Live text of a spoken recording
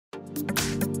Hi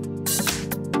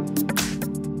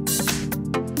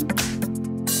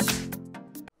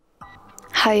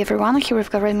everyone, here we've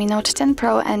got Redmi Note 10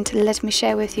 Pro, and let me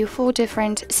share with you 4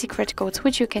 different secret codes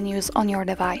which you can use on your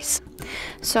device.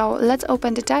 So let's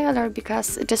open the dialer,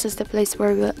 because this is the place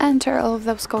where we'll enter all of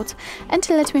those codes, and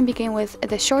let me begin with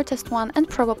the shortest one and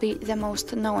probably the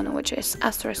most known, which is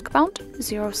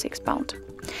 *#06#.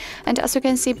 And as you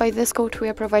can see, by this code we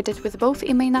are provided with both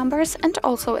IMEI numbers and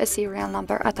also a serial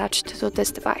number attached to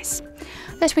this device.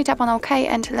 Let me tap on OK,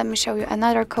 and let me show you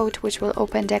another code which will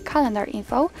open the calendar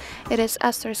info. It is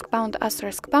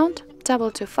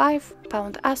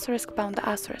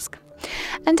 *#225#**#.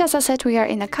 And as I said, we are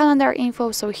in a calendar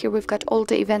info, so here we've got all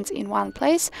the events in one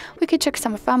place. We can check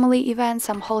some family events,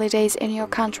 some holidays in your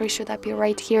country should appear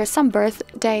right here, some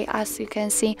birthday as you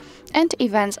can see, and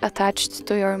events attached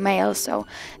to your mail. So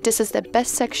this is the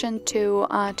best section to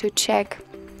check,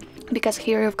 because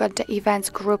here you've got the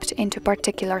events grouped into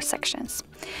particular sections.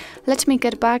 Let me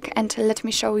get back and let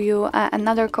me show you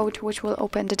another code which will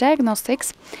open the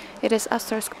diagnostics. It is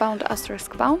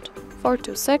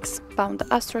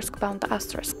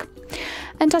 *#426#**#.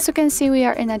 And as you can see, we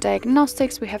are in a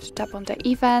diagnostics. We have to tap on the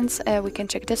events. We can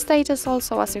check the status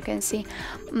also. As you can see,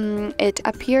 it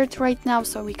appeared right now,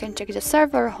 so we can check the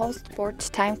server, host, port,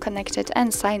 time connected,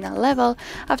 and signal level.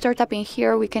 After tapping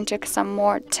here, we can check some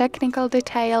more technical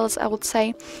details, I would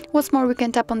say. What's more, we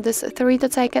can tap on this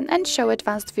 3-dot icon and show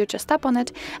advanced view. Just tap on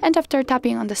it, and after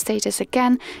tapping on the status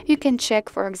again, you can check,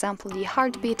 for example, the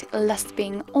heartbeat, last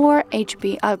ping, or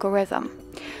HB algorithm.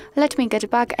 Let me get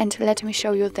back and let me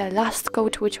show you the last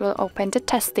code which will open the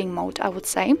testing mode, I would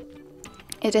say.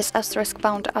 It is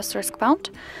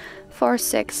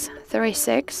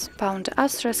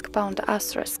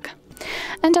 *#4636#**#.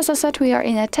 And as I said, we are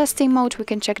in a testing mode. We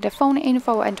can check the phone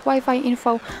info and Wi-Fi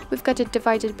info. We've got it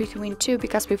divided between 2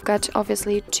 because we've got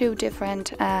obviously 2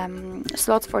 different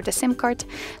slots for the SIM card.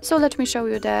 So let me show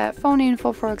you the phone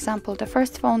info, for example, the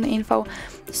first phone info.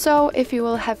 So if you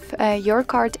will have your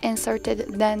card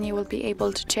inserted, then you will be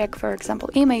able to check, for example,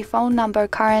 IMEI phone number,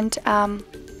 current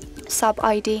sub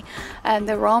ID, and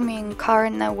the roaming, car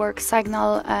network,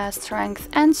 signal strength,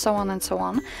 and so on and so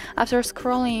on. After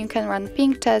scrolling, you can run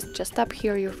ping test. Just tap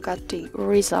here, you've got the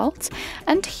results,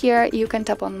 and here you can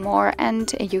tap on more,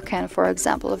 and you can, for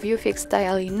example, view fixed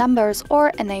dialing numbers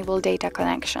or enable data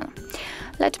connection.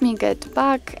 Let me get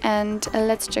back and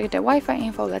let's check the Wi-Fi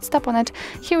info. Let's tap on it.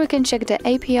 Here we can check the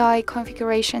API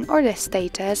configuration or the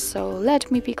status. So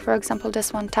let me pick, for example,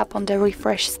 this one. Tap on the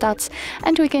refresh stats,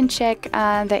 and we can check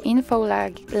the info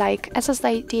like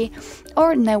SSID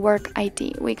or network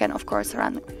ID. We can of course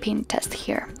run pin test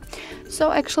here.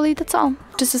 So actually that's all.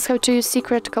 This is how to use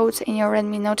secret codes in your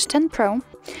Redmi Note 10 Pro.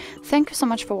 Thank you so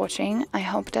much for watching. I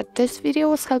hope that this video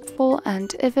was helpful,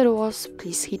 and if it was,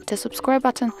 please hit the subscribe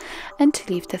button and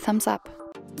leave the thumbs up.